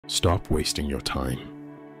Stop wasting your time.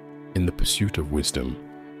 In the pursuit of wisdom,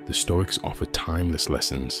 the Stoics offer timeless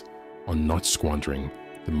lessons on not squandering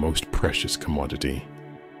the most precious commodity,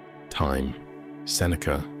 time.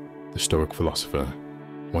 Seneca, the Stoic philosopher,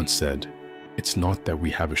 once said, "It's not that we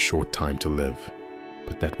have a short time to live,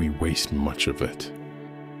 but that we waste much of it."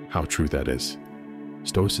 How true that is.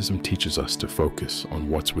 Stoicism teaches us to focus on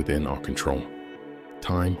what's within our control.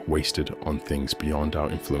 Time wasted on things beyond our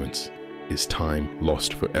influence is time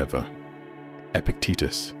lost forever.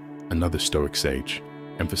 Epictetus, another Stoic sage,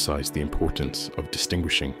 emphasized the importance of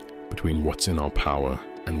distinguishing between what's in our power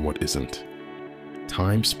and what isn't.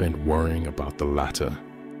 Time spent worrying about the latter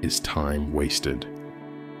is time wasted.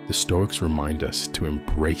 The Stoics remind us to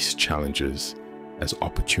embrace challenges as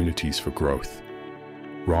opportunities for growth.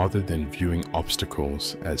 Rather than viewing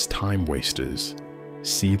obstacles as time wasters,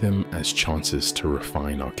 see them as chances to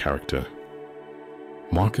refine our character.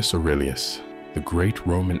 Marcus Aurelius, the great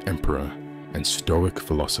Roman emperor and Stoic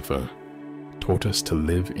philosopher, taught us to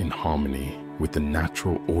live in harmony with the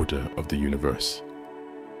natural order of the universe.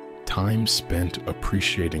 Time spent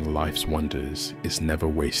appreciating life's wonders is never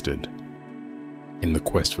wasted. In the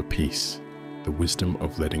quest for peace, the wisdom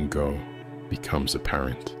of letting go becomes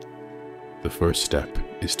apparent. The first step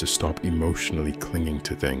is to stop emotionally clinging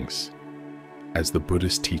to things. As the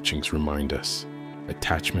Buddhist teachings remind us,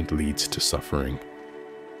 attachment leads to suffering.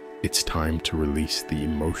 It's time to release the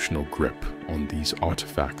emotional grip on these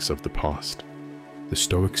artifacts of the past. The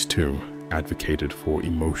Stoics, too, advocated for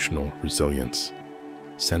emotional resilience.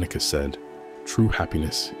 Seneca said, "True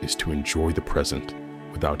happiness is to enjoy the present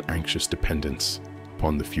without anxious dependence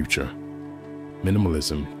upon the future."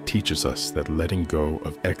 Minimalism teaches us that letting go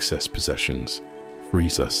of excess possessions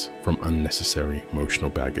frees us from unnecessary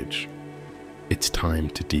emotional baggage. It's time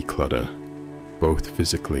to declutter, both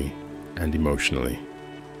physically and emotionally.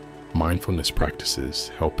 Mindfulness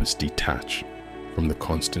practices help us detach from the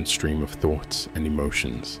constant stream of thoughts and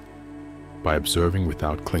emotions. By observing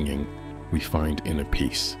without clinging, we find inner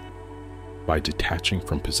peace. By detaching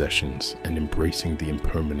from possessions and embracing the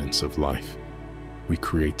impermanence of life, we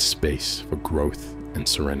create space for growth and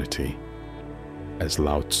serenity. As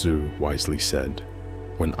Lao Tzu wisely said,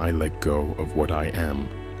 "When I let go of what I am,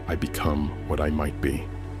 I become what I might be."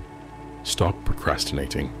 Stop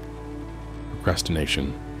procrastinating.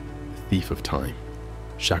 Procrastination, the thief of time,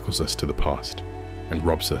 shackles us to the past and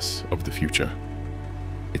robs us of the future.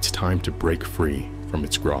 It's time to break free from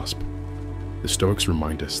its grasp. The Stoics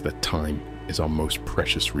remind us that time is our most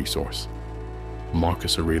precious resource.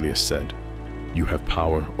 Marcus Aurelius said, "You have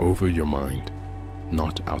power over your mind,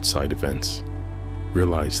 not outside events.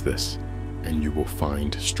 Realize this, and you will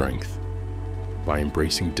find strength." By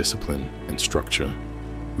embracing discipline and structure,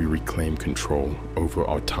 we reclaim control over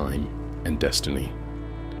our time and destiny.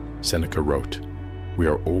 Seneca wrote, "We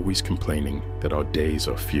are always complaining that our days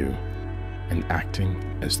are few, and acting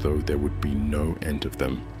as though there would be no end of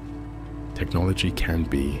them." Technology can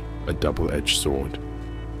be a double-edged sword.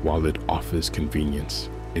 While it offers convenience,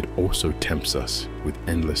 it also tempts us with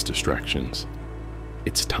endless distractions.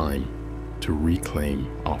 It's time to reclaim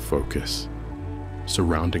our focus,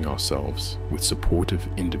 surrounding ourselves with supportive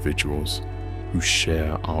individuals who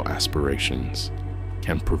share our aspirations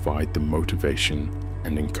can provide the motivation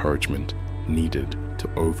and encouragement needed to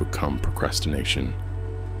overcome procrastination.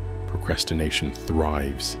 Procrastination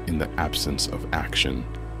thrives in the absence of action.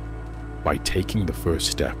 By taking the first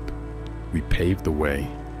step, we pave the way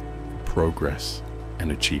for progress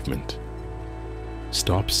and achievement.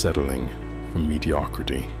 Stop settling for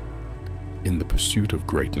mediocrity. In the pursuit of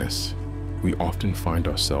greatness, we often find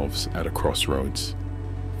ourselves at a crossroads,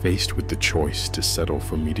 faced with the choice to settle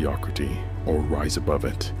for mediocrity or rise above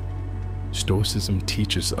it. Stoicism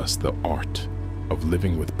teaches us the art of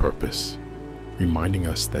living with purpose, reminding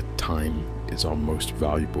us that time is our most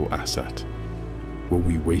valuable asset. Will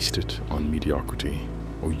we waste it on mediocrity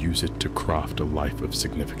or use it to craft a life of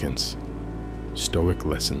significance? Stoic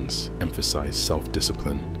lessons emphasize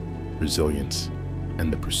self-discipline, resilience,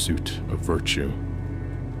 and the pursuit of virtue.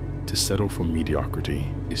 To settle for mediocrity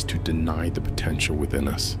is to deny the potential within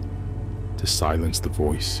us, to silence the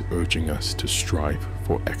voice urging us to strive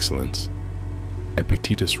for excellence.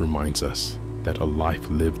 Epictetus reminds us that a life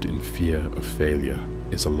lived in fear of failure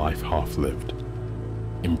is a life half-lived.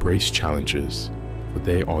 Embrace challenges, for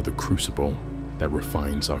they are the crucible that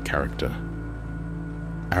refines our character.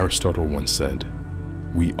 Aristotle once said,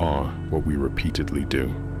 "We are what we repeatedly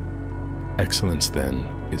do." Excellence, then,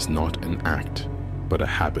 is not an act, but a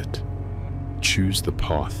habit. Choose the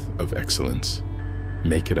path of excellence,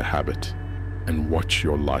 make it a habit, and watch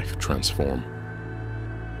your life transform.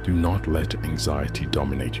 Do not let anxiety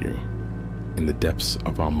dominate you. In the depths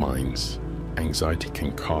of our minds, anxiety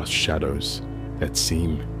can cast shadows that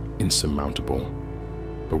seem insurmountable,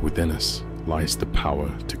 but within us lies the power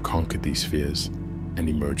to conquer these fears and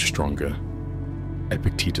emerge stronger.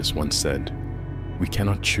 Epictetus once said, "We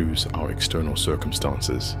cannot choose our external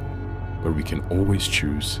circumstances, but we can always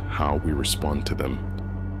choose how we respond to them."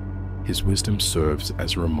 His wisdom serves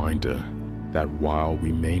as a reminder that while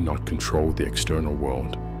we may not control the external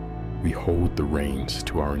world, we hold the reins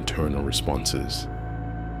to our internal responses.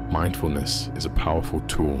 Mindfulness is a powerful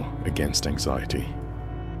tool against anxiety.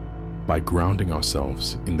 By grounding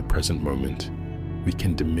ourselves in the present moment, we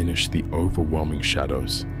can diminish the overwhelming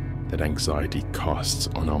shadows that anxiety casts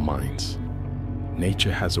on our minds.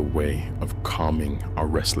 Nature has a way of calming our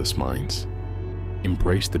restless minds.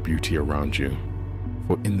 Embrace the beauty around you,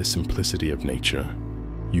 for in the simplicity of nature,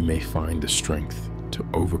 you may find the strength to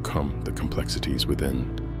overcome the complexities within.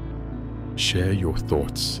 Share your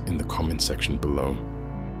thoughts in the comment section below.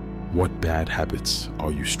 What bad habits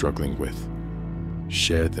are you struggling with?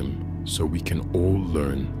 Share them so we can all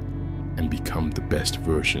learn and become the best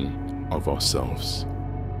version of ourselves.